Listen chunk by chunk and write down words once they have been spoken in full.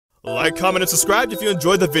Like, comment, and subscribe if you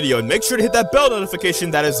enjoyed the video, and make sure to hit that bell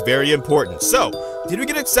notification. That is very important. So, did we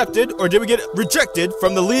get accepted or did we get rejected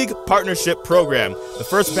from the League Partnership Program? The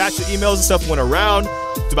first batch of emails and stuff went around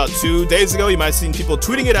about 2 days ago. You might have seen people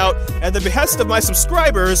tweeting it out at the behest of my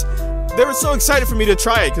subscribers. They were so excited for me to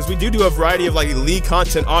try it because we do a variety of like League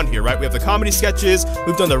content on here, right? We have the comedy sketches,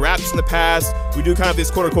 we've done the raps in the past, we do kind of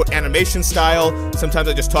this quote-unquote animation style. Sometimes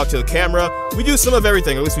I just talk to the camera. We do some of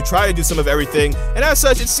everything, or at least we try to do some of everything. And as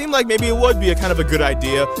such, it seemed like maybe it would be a kind of a good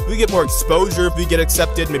idea. We get more exposure if we get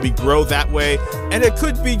accepted, maybe grow that way. And it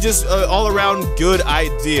could be just an all-around good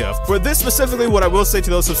idea. For this specifically, what I will say to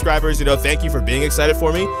those subscribers, thank you for being excited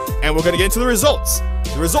for me. And we're gonna get into the results.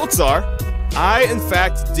 The results are, I, in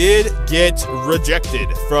fact, did get rejected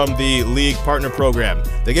from the League Partner Program.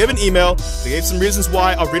 They gave an email, they gave some reasons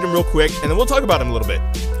why. I'll read them real quick, and then we'll talk about them a little bit.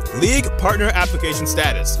 League Partner Application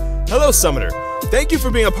Status. Hello, Summoner. Thank you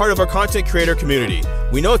for being a part of our content creator community.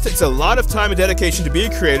 We know it takes a lot of time and dedication to be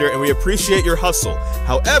a creator, and we appreciate your hustle.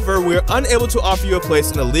 However, we are unable to offer you a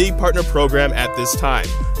place in the League Partner Program at this time.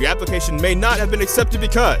 Your application may not have been accepted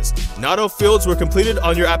because not all fields were completed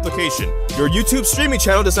on your application. Your YouTube streaming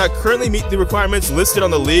channel does not currently meet the requirements listed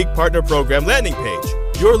on the League Partner Program landing page.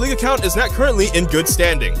 Your League account is not currently in good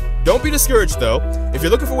standing. Don't be discouraged though. If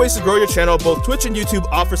you're looking for ways to grow your channel, both Twitch and YouTube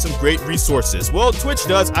offer some great resources. Well, Twitch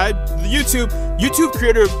does. The YouTube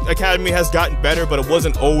Creator Academy has gotten better, but it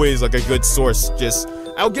wasn't always like a good source.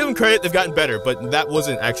 I'll give them credit, they've gotten better, but that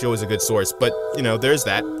wasn't actually always a good source. But, there's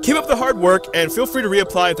that. Keep up the hard work and feel free to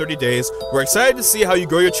reapply in 30 days. We're excited to see how you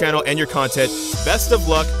grow your channel and your content. Best of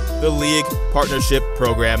luck, the League Partnership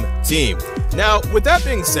Program team. Now, with that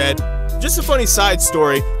being said, just a funny side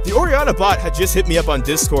story, the Oriana bot had just hit me up on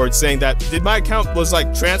Discord saying that my account was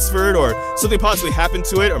like transferred or something possibly happened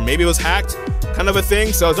to it, or maybe it was hacked, kind of a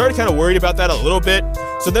thing. So I was already kind of worried about that a little bit.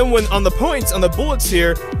 So then when on the points, on the bullets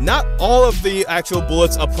here, not all of the actual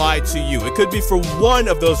bullets apply to you. It could be for one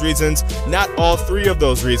of those reasons, not all three of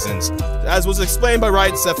those reasons. As was explained by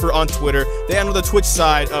Riot Zephyr on Twitter, they handle the Twitch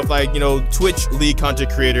side of Twitch League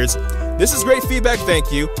content creators. This is great feedback,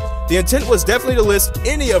 thank you. The intent was definitely to list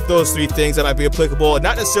any of those three things that might be applicable, and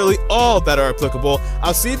not necessarily all that are applicable.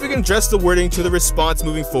 I'll see if we can address the wording to the response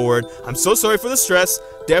moving forward. I'm so sorry for the stress.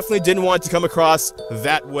 Definitely didn't want it to come across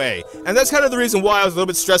that way. And that's kind of the reason why I was a little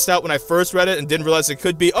bit stressed out when I first read it and didn't realize it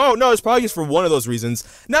could be, oh no, it's probably just for one of those reasons.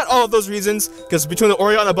 Not all of those reasons, because between the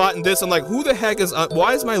Oriana bot and this, I'm like, who the heck is,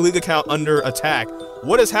 why is my League account under attack?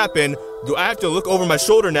 What has happened? Do I have to look over my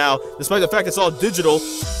shoulder now, despite the fact it's all digital?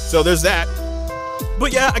 So there's that.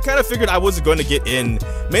 But yeah, I kind of figured I wasn't going to get in,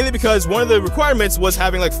 mainly because one of the requirements was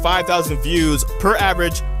having like 5,000 views per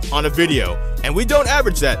average on a video, and we don't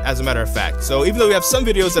average that, as a matter of fact. So even though we have some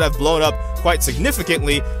videos that have blown up quite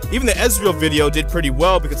significantly, even the Ezreal video did pretty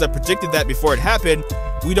well because I predicted that before it happened.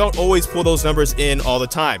 We don't always pull those numbers in all the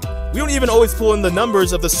time. We don't even always pull in the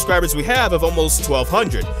numbers of the subscribers we have of almost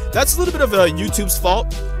 1,200. That's a little bit of YouTube's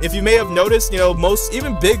fault. If you may have noticed, most,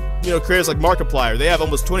 even big, creators like Markiplier, they have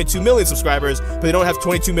almost 22 million subscribers, but they don't have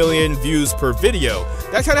 22 million views per video.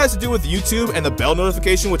 That kind of has to do with YouTube and the bell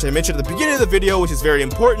notification, which I mentioned at the beginning of the video, which is very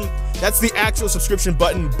important. That's the actual subscription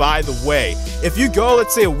button, by the way. If you go,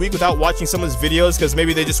 let's say, a week without watching someone's videos because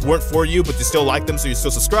maybe they just weren't for you, but you still like them, so you're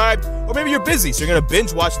still subscribed, or maybe you're busy, so you're gonna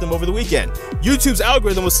binge watch them over the weekend. YouTube's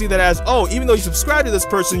algorithm will see that as, oh, even though you subscribe to this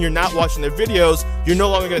person, you're not watching their videos, you're no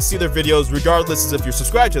longer gonna see their videos regardless as if you're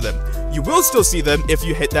subscribed to them. You will still see them if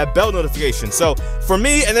you hit that bell notification. So for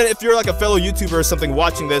me, and then if you're like a fellow YouTuber or something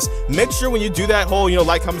watching this, make sure when you do that whole,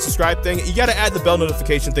 like, comment, subscribe thing, you gotta add the bell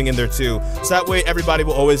notification thing in there too. So that way everybody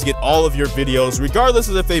will always get all of your videos, regardless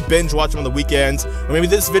of if they binge watch them on the weekends, or maybe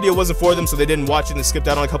this video wasn't for them so they didn't watch it and they skipped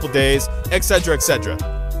out on a couple days, etc, etc.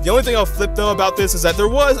 The only thing I'll flip though about this is that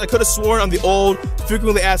I could have sworn on the old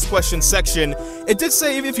frequently asked questions section, it did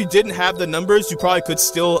say even if you didn't have the numbers, you probably could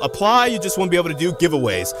still apply, you just won't be able to do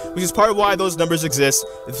giveaways, which is part of why those numbers exist,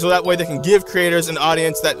 so that way they can give creators an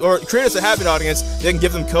audience or creators that have an audience, they can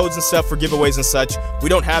give them codes and stuff for giveaways and such. We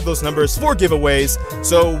don't have those numbers for giveaways,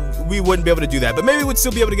 so we wouldn't be able to do that, but maybe we'd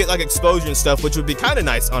still be able to get like exposure and stuff, which would be kind of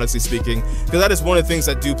nice, honestly speaking, because that is one of the things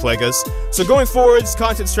that do plague us. So going forward,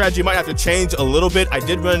 content strategy might have to change a little bit. I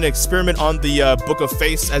did run an experiment on the Book of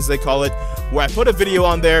Face, as they call it, where I put a video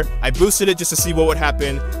on there, I boosted it just to see what would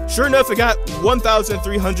happen. Sure enough, it got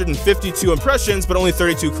 1,352 impressions, but only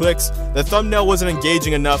 32 clicks. The thumbnail wasn't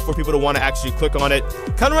engaging enough for people to want to actually click on it.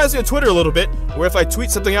 Kind of reminds me of Twitter a little bit, where if I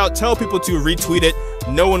tweet something out, tell people to retweet it,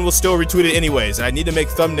 no one will still retweet it anyways, and I need to make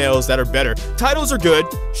thumbnails that are better. Titles are good,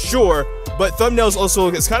 sure, but thumbnails also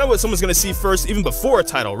is kind of what someone's going to see first, even before a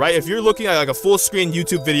title, right? If you're looking at like a full screen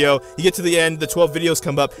YouTube video, you get to the end, the 12 videos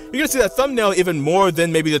come up, you're going to see that thumbnail even more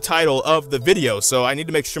than maybe the title of the video. So I need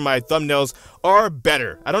to make sure my thumbnails are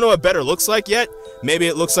better. I don't know what better looks like yet. Maybe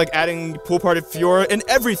it looks like adding Pool Party Fiora in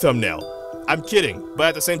every thumbnail. I'm kidding, but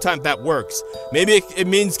at the same time, that works. Maybe it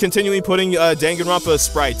means continually putting Danganronpa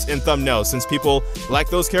sprites in thumbnails, since people like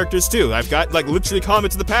those characters too. I've got like literally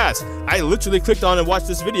comments in the past. I literally clicked on and watched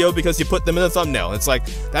this video because you put them in the thumbnail. It's like,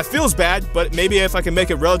 that feels bad, but maybe if I can make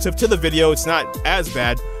it relative to the video, it's not as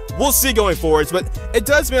bad. We'll see going forwards, but it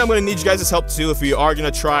does mean I'm going to need you guys' help too if we are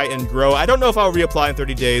going to try and grow. I don't know if I'll reapply in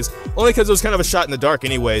 30 days, only because it was kind of a shot in the dark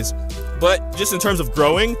anyways. But just in terms of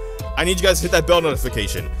growing, I need you guys to hit that bell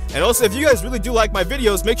notification. And also, if you guys really do like my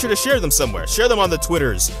videos, make sure to share them somewhere. Share them on the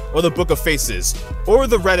Twitters, or the Book of Faces, or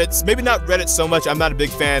the Reddits. Maybe not Reddit so much. I'm not a big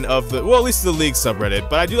fan of the, well, at least the League subreddit,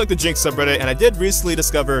 but I do like the Jinx subreddit, and I did recently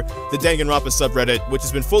discover the Danganronpa subreddit, which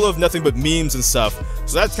has been full of nothing but memes and stuff.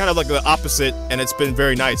 So that's kind of like the opposite, and it's been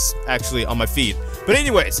very nice, actually, on my feed. But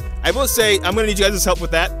anyways, I will say I'm going to need you guys' help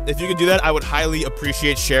with that. If you could do that, I would highly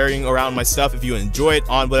appreciate sharing around my stuff if you enjoy it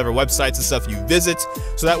on whatever websites and stuff you visit.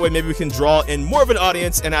 So that way maybe we can draw in more of an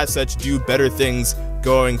audience and as such do better things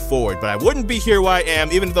going forward. But I wouldn't be here where I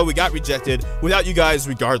am, even though we got rejected, without you guys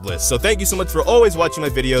regardless. So thank you so much for always watching my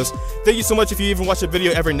videos. Thank you so much if you even watch a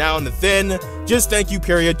video every now and then. Just thank you,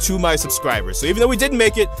 period, to my subscribers. So even though we didn't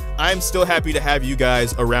make it, I'm still happy to have you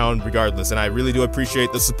guys around regardless, and I really do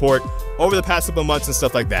appreciate the support over the past couple months and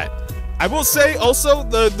stuff like that. I will say also,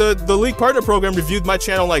 the League Partner Program reviewed my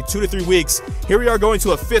channel like 2 to 3 weeks. Here we are going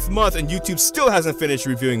to a 5th month and YouTube still hasn't finished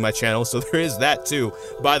reviewing my channel, so there is that too,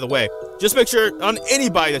 by the way. Just make sure on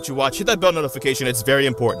anybody that you watch, hit that bell notification, it's very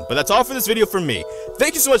important. But that's all for this video from me.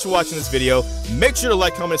 Thank you so much for watching this video. Make sure to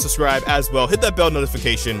like, comment, and subscribe as well. Hit that bell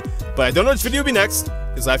notification. But I don't know which video will be next,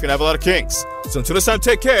 because life can have a lot of kinks. So until this time,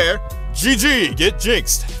 take care. GG, get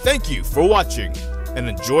jinxed. Thank you for watching, and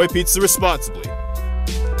enjoy pizza responsibly.